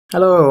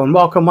Hello and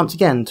welcome once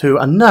again to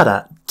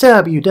another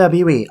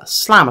WWE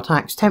Slam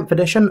Attax 10th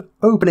edition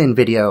opening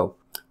video.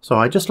 So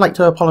I'd just like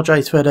to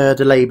apologise for the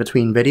delay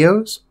between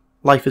videos.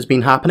 Life has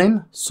been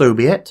happening, so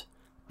be it.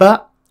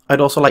 But I'd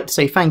also like to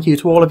say thank you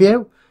to all of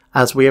you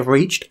as we have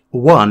reached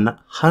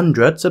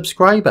 100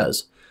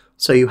 subscribers.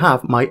 So you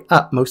have my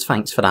utmost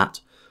thanks for that.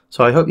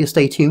 So I hope you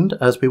stay tuned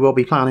as we will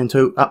be planning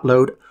to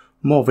upload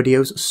more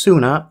videos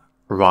sooner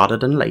rather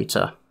than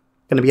later.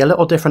 Going to be a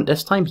little different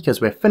this time because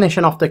we're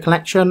finishing off the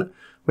collection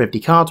with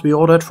the cards we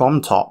ordered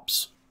from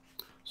Topps.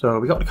 So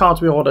we got the cards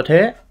we ordered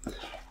here,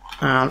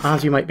 and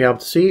as you might be able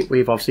to see,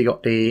 we've obviously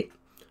got the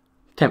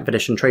 10th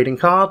edition trading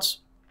cards,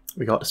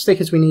 we got the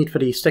stickers we need for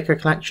the sticker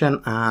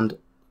collection, and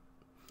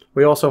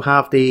we also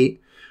have the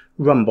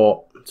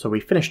Rumble. So we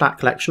finished that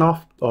collection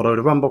off, although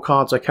the Rumble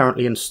cards are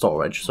currently in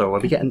storage, so we'll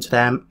be getting to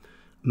them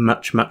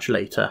much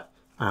later.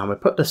 And we'll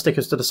put the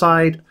stickers to the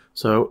side,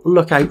 so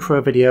look out for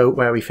a video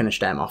where we finish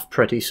them off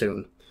pretty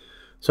soon.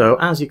 So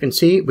as you can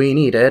see, we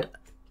needed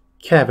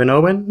Kevin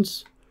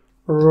Owens,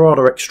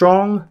 Roderick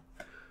Strong,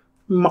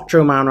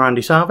 Macho Man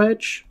Randy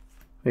Savage,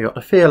 we got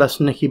the fearless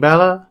Nikki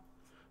Bella,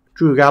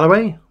 Drew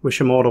Galloway, wish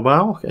him all the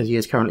well as he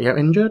is currently out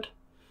injured,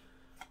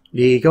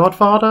 the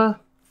Godfather,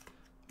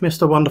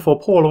 Mr. Wonderful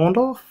Paul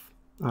Orndorff,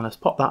 and let's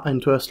pop that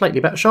into a slightly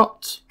better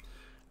shot,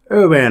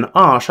 Owen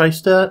R.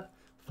 Shyster,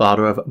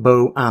 father of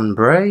Bo and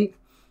Bray,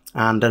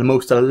 and the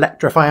most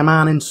electrifying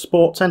man in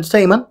sports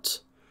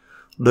entertainment,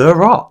 The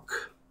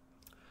Rock.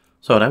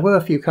 So there were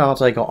a few cards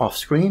I got off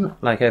screen,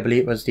 like I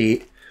believe it was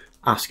the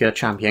Asuka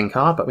Champion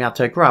card, but we had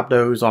to grab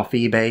those off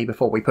eBay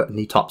before we put in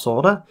the Topps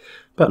order.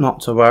 But not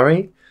to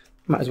worry,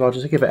 might as well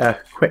just give it a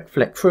quick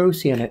flick through,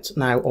 seeing it's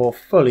now all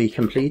fully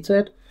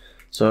completed.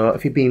 So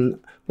if you've been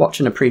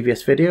watching the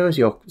previous videos,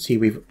 you'll see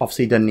we've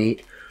obviously done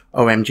the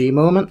OMG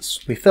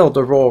moments. We filled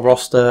the Raw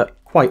roster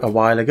quite a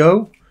while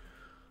ago,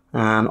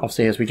 and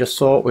obviously as we just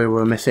saw, we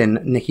were missing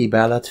Nikki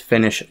Bella to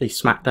finish the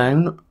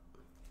SmackDown.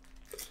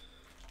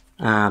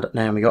 And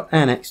then we got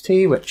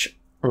NXT, which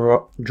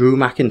Drew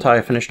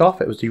McIntyre finished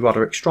off. It was the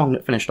Roderick Strong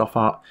that finished off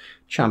our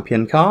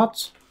champion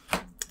cards.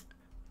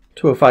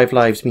 205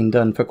 Live's been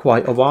done for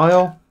quite a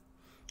while.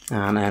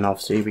 And then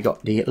obviously we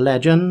got the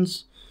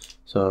Legends.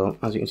 So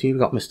as you can see, we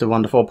got Mr.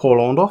 Wonderful Paul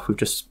Orndorff, who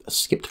just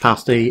skipped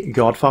past the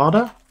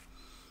Godfather.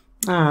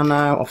 And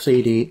now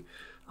obviously the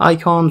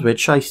Icons with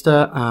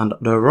Shyster and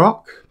The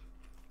Rock.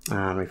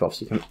 And we've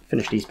obviously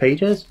finished these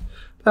pages.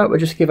 But we'll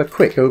just give a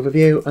quick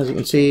overview. As you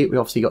can see, we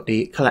obviously got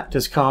the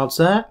collector's cards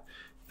there.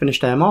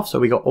 Finished them off, so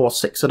we got all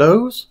 6 of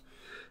those.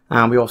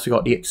 And we also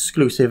got the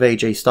exclusive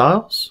AJ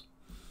Styles,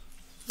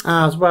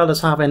 as well as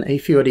having a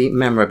few of the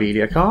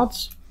memorabilia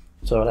cards.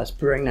 So let's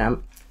bring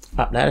them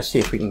up there. Let's see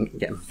if we can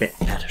get a bit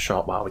better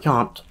shot. Well, we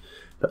can't,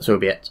 but so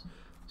be it.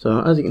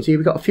 So as you can see,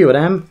 we got a few of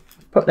them.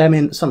 Put them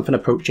in something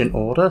approaching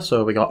order.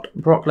 So we got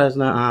Brock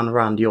Lesnar and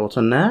Randy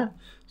Orton there,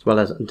 as well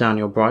as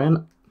Daniel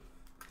Bryan.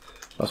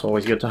 That's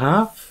always good to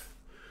have.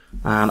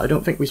 And I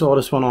don't think we saw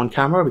this one on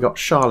camera. We got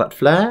Charlotte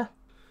Flair.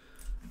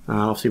 And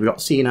obviously we got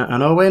Cena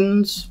and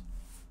Owens.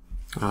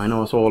 I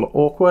know it's all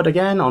awkward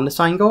again on this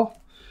angle.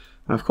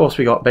 And of course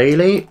we got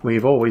Bayley.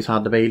 We've always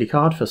had the Bayley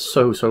card for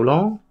so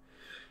long.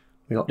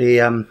 We got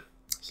the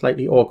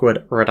slightly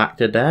awkward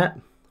redacted there,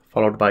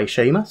 followed by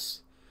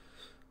Sheamus,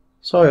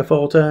 Sawyer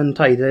Fulton,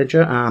 Ty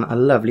Dillinger, and a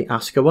lovely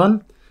Asuka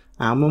one.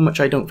 And one which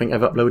I don't think I've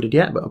uploaded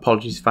yet, but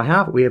apologies if I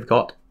have. We have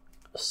got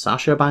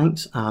Sasha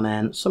Banks and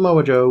then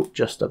Samoa Joe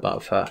just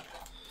above her.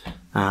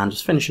 And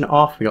just finishing it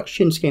off, we got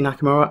Shinsuke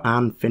Nakamura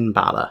and Finn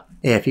Balor.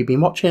 If you've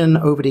been watching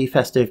over the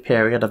festive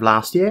period of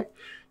last year,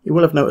 you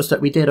will have noticed that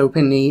we did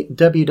open the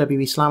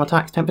WWE Slam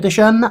Attax 10th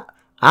edition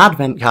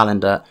advent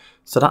calendar.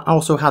 So that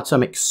also had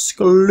some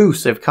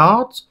exclusive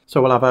cards.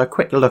 So we'll have a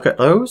quick look at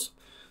those.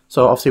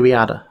 So obviously we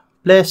had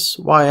Bliss,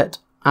 Wyatt,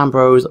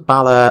 Ambrose,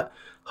 Balor,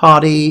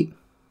 Hardy,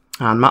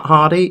 and Matt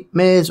Hardy,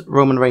 Miz,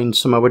 Roman Reigns,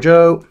 Samoa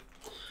Joe,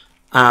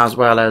 as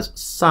well as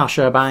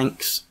Sasha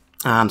Banks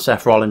and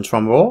Seth Rollins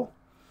from Raw.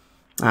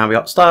 And we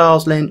got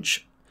Styles,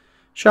 Lynch,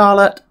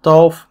 Charlotte,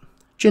 Dolph,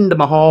 Jinder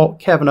Mahal,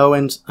 Kevin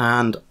Owens,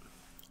 and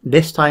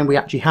this time we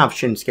actually have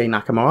Shinsuke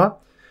Nakamura.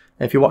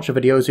 If you watch the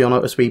videos, you'll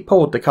notice we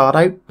pulled the card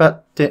out,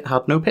 but it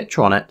had no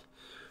picture on it.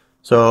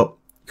 So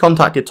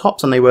contacted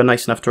Topps and they were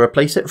nice enough to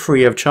replace it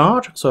free of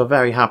charge, so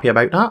very happy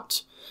about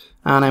that.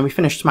 And then we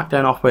finished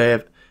SmackDown off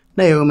with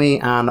Naomi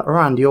and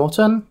Randy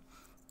Orton,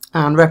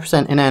 and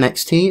representing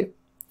NXT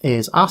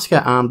is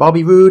Asuka and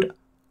Bobby Roode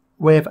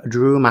with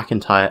Drew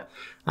McIntyre.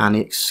 And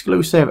the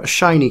exclusive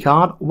shiny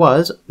card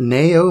was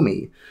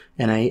Naomi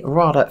in a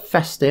rather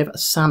festive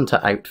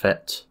Santa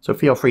outfit. So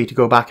feel free to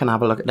go back and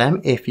have a look at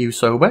them if you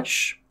so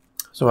wish.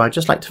 So I'd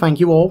just like to thank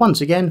you all once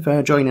again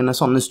for joining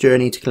us on this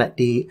journey to collect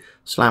the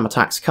Slam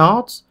Attax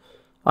cards.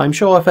 I'm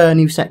sure if a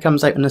new set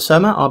comes out in the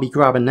summer, I'll be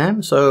grabbing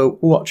them, so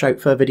watch out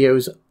for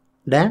videos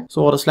there.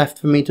 So all that's left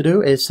for me to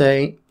do is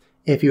say,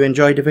 if you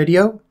enjoyed the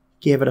video,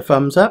 give it a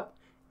thumbs up.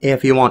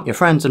 If you want your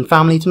friends and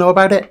family to know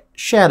about it,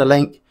 share the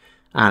link.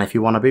 And if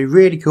you want to be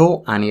really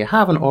cool and you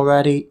haven't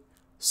already,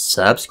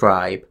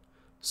 subscribe.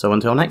 So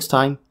until next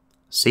time,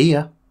 see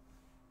ya.